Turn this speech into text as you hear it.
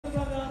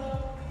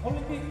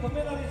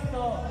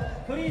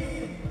Prix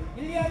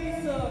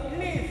Iliadis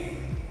Ilis.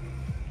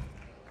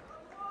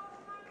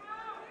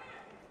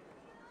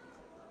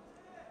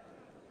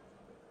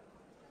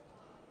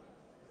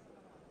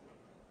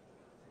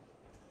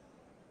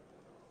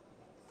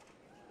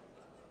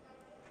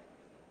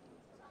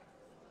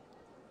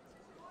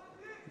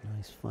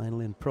 Nice final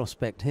in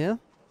prospect here.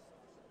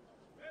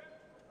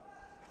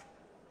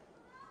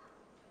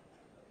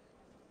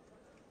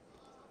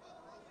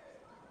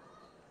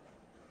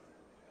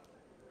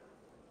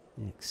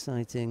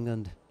 Exciting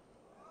and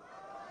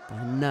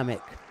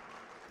dynamic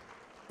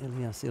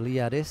Ilias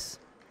Iliadis.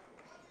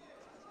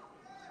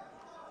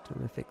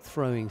 Terrific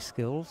throwing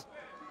skills.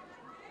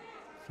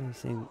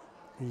 Facing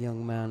the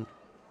young man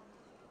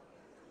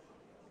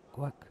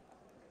GWAK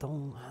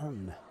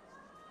Donghan.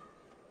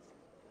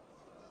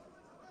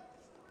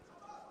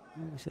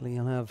 Obviously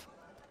he'll have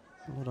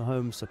a lot of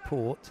home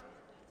support.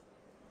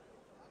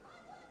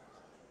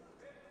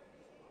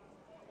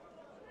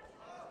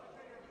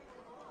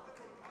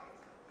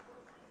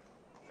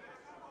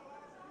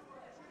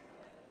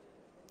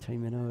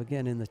 Termino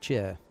again in the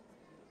chair.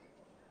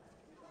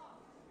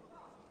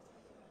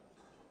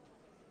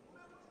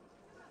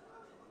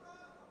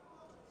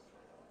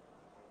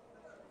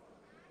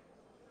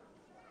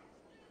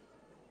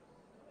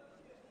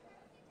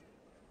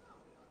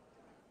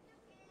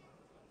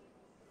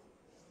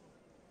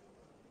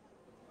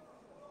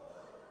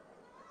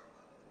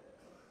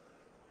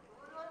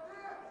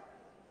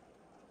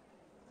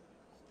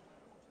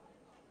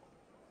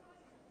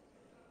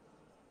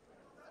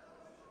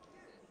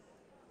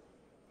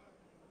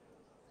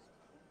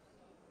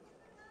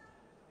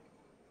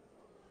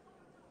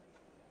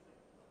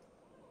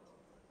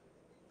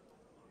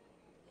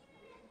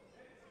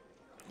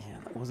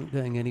 Wasn't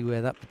going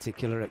anywhere, that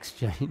particular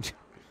exchange.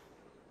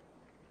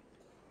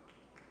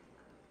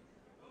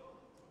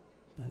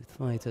 Both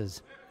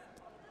fighters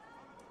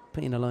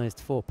penalized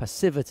for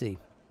passivity.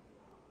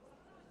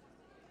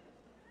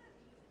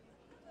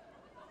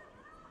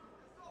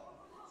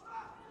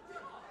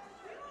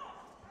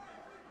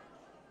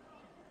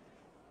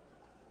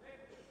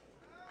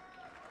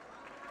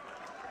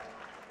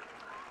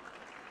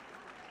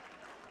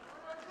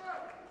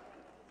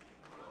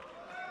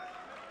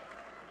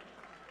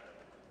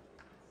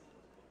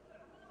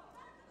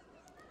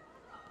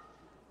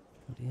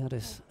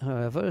 Iliadis,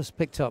 however, has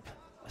picked up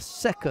a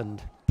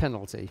second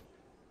penalty.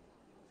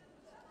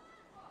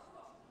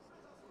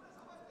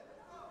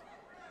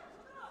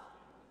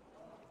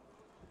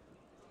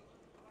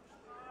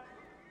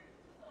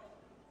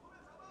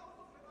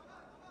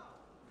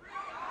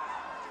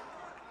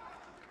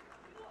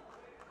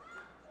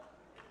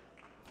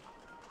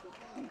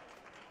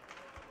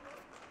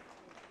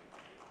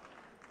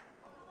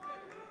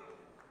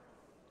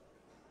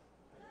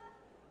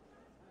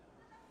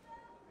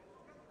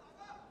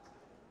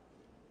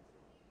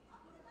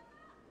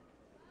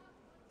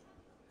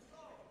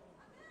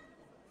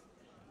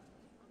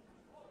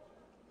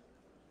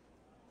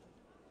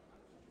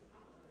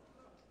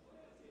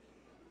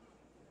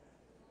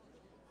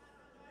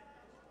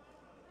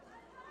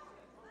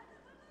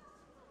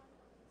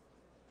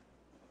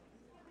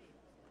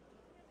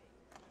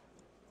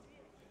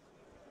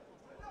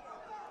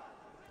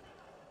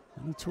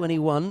 Only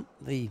 21,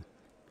 the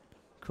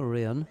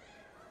Korean.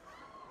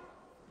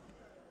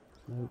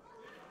 So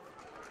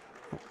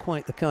not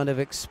quite the kind of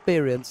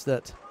experience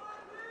that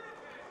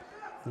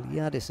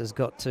Iliadis has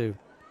got to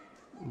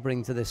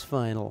bring to this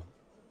final.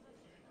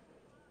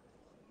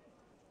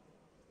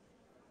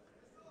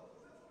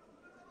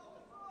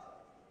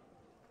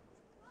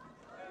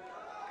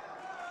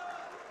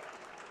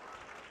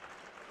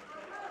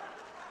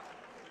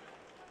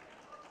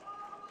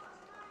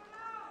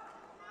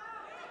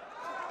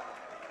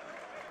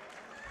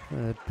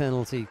 Third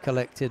penalty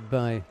collected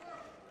by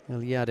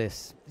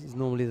Iliadis. This is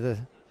normally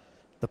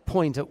the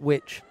point at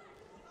which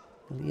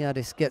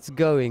Iliadis gets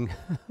going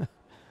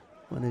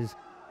when his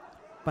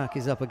back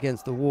is up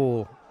against the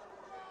wall.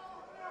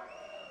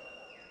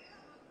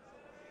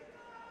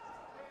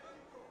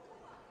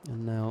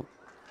 And now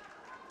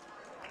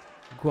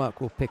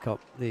GWAK will pick up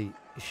the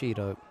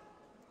Judo.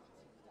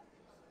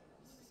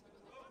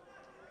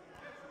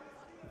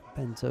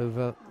 Bent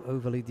over,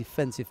 overly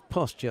defensive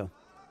posture.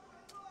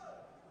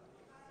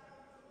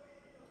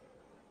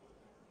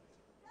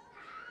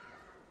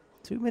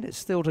 Two minutes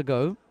still to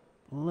go,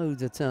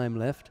 loads of time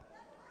left.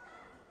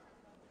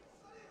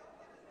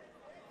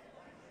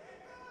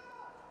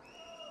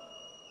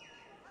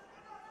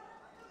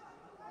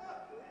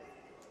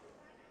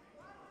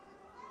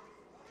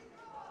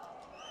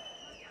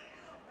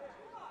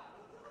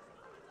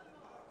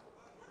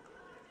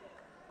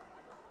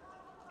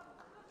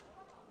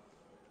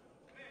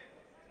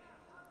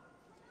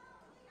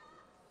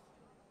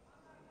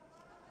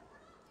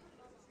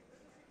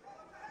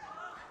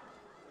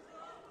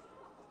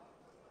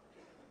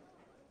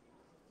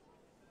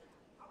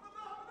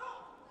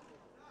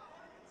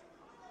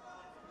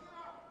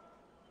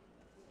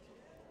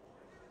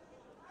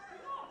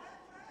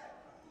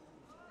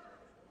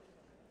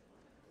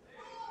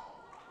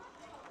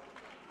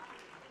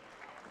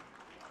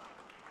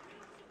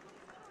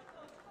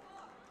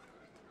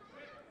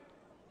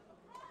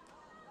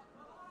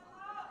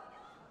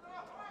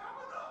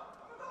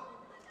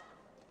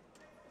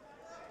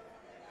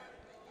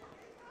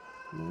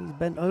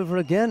 bent over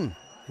again,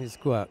 is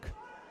GWAK.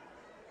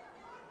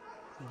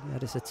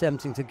 Iliadis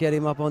attempting to get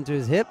him up onto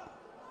his hip.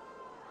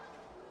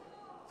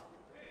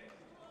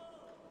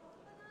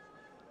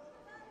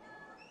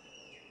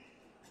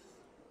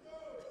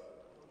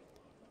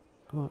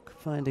 GWAK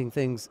finding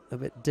things a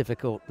bit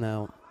difficult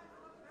now.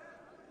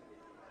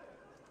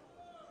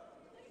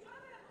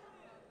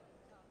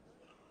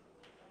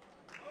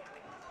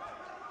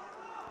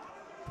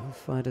 Both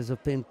fighters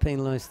have been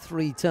penalized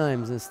 3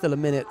 times. There's still a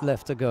minute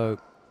left to go.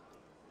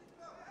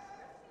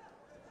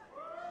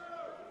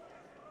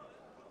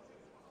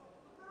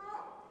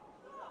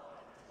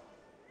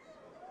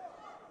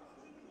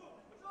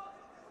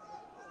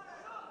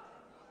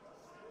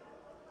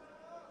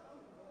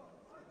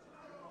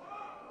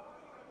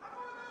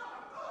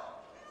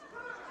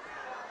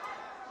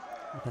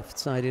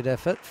 Left-sided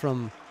effort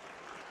from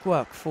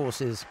GWAK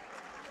forces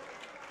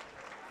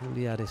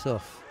Iliadis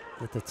off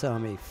the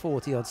tatami,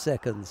 40-odd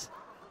seconds.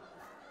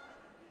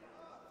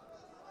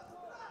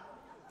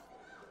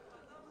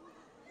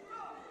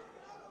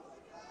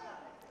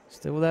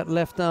 Still that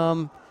left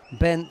arm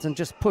bent and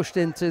just pushed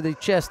into the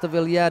chest of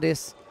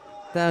Iliadis.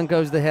 Down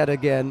goes the head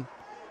again.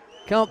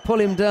 Can't pull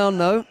him down,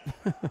 though.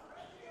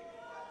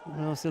 Or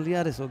else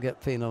Iliadis will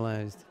get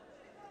penalized.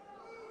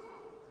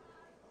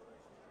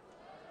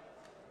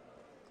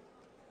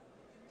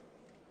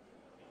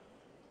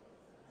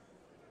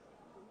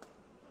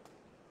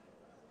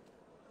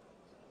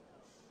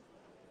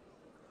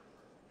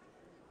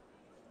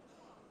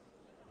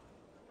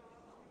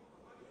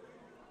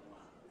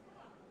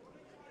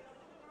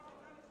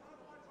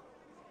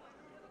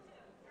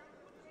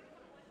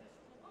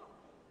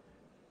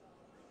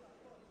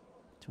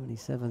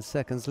 .27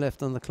 seconds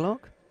left on the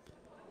clock.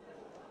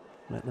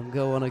 Let them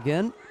go on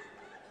again.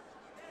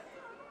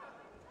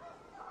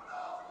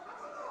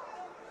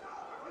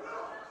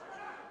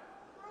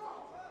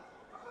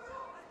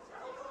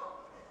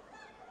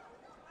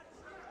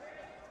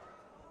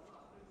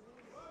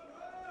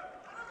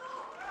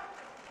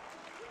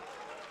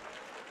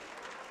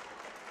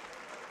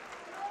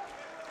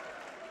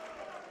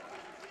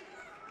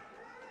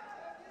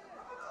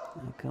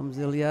 Here comes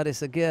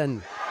Iliadis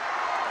again,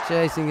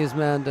 chasing his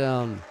man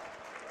down.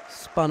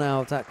 Spun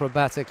out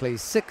acrobatically.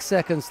 6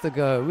 seconds to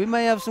go. We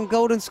may have some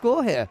golden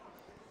score here.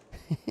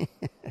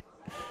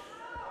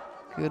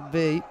 Could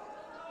be.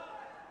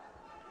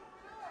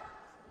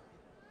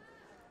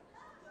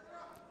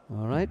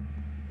 All right.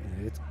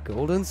 It's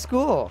golden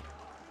score.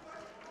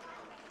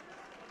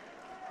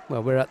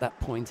 Well, we're at that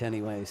point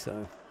anyway,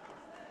 so.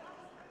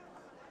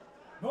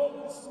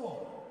 golden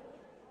score.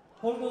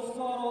 골든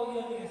스코어로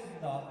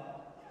이어지겠습니다.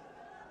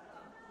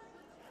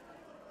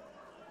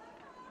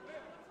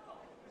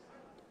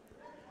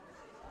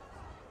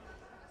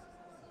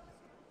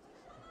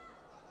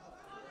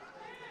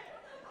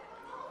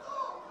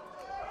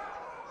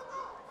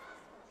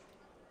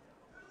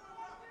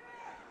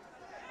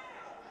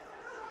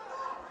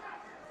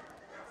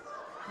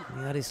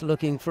 Iliadis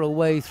looking for a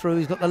way through.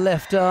 He's got the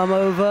left arm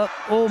over,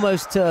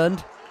 almost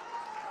turned.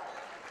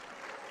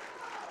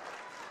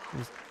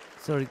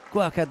 Sorry,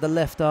 GWAK had the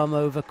left arm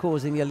over,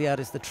 causing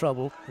Iliadis the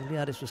trouble.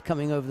 Iliadis was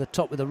coming over the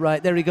top with the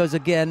right. There he goes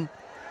again.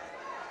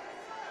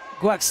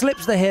 GWAK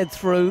slips the head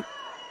through.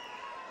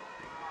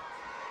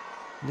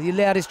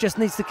 Iliadis just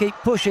needs to keep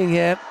pushing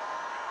here.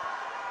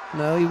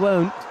 No, he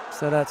won't,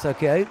 so that's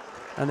okay.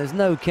 And there's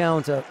no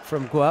counter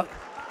from GWAK.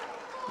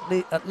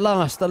 At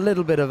last, a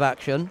little bit of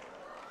action.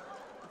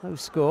 No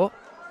score.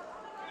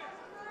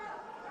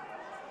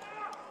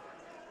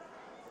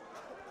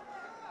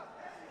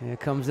 Here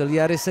comes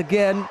Iliadis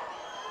again.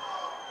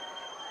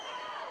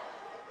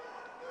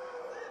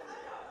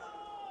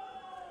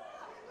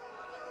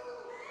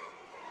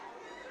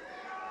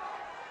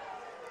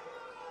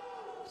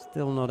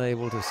 Still not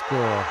able to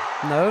score.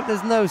 No,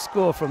 there's no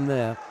score from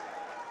there.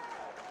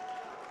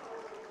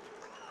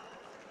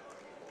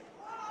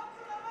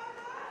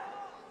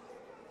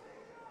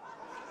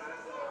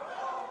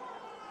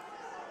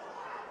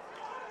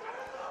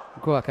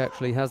 GWAK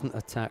actually hasn't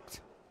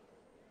attacked,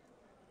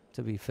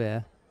 to be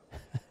fair.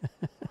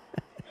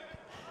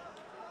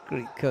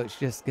 Greek coach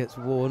just gets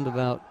warned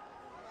about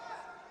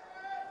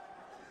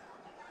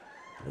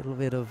a little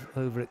bit of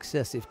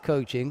over-excessive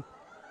coaching.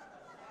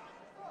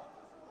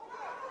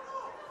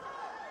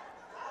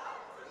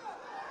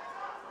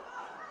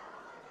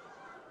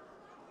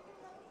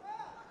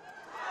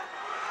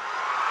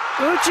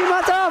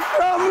 Uchimata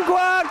from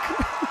GWAK!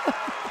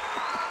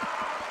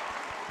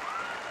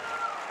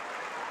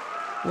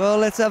 Well,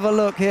 let's have a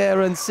look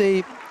here and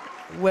see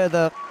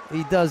whether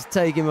he does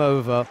take him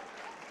over.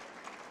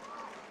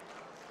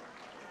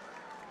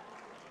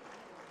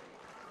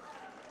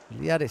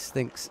 Iliadis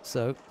thinks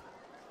so.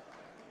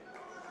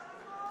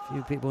 A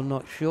few people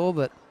not sure,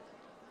 but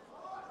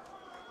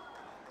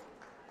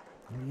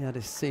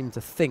Iliadis seemed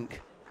to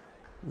think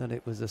that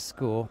it was a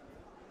score.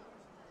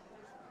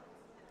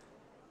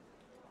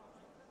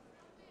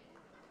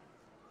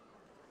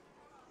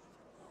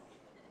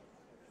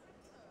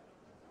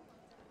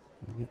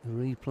 We'll get the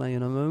replay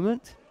in a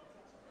moment.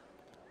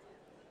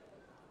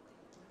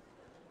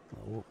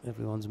 Well,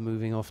 everyone's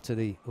moving off to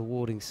the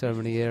awarding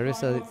ceremony area,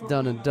 so it's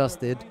done and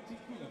dusted.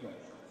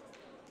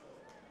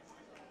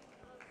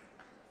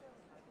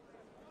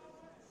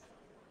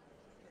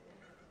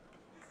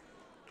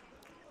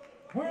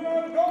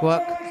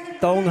 GWAK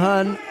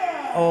Donghan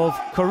of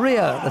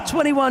Korea, the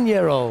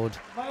 21-year-old,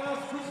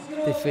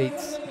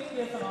 defeats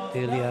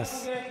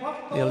Ilias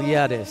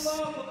ILIADIS.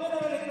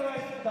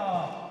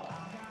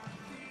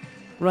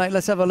 Right,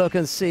 let's have a look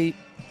and see.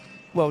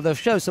 Well, they'll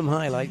show some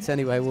highlights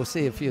anyway. We'll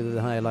see a few of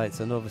the highlights,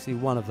 and obviously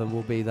one of them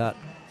will be that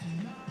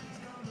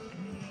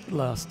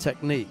last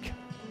technique.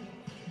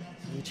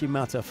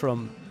 Uchimata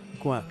from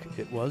GWAK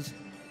it was.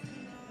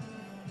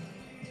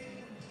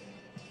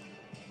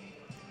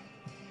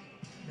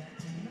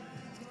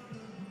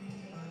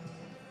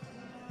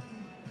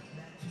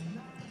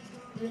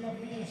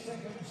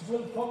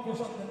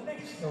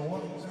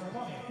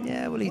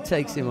 Yeah, well, he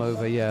takes him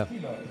over, yeah.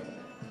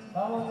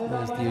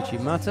 There's the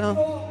Uchimata.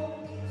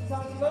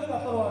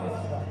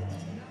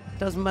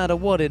 Doesn't matter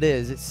what it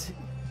is, it's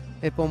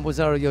Ippon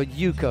Wazaru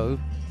Yuko.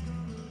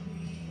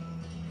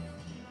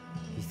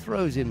 He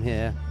throws him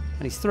here,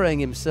 and he's throwing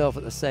himself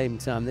at the same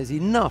time. There's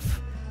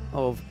enough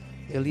of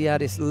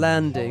ILIADIS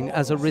landing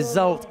as a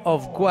result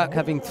of GWAK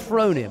having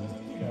thrown him,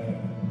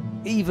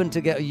 even to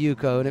get a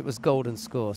Yuko, and it was golden score.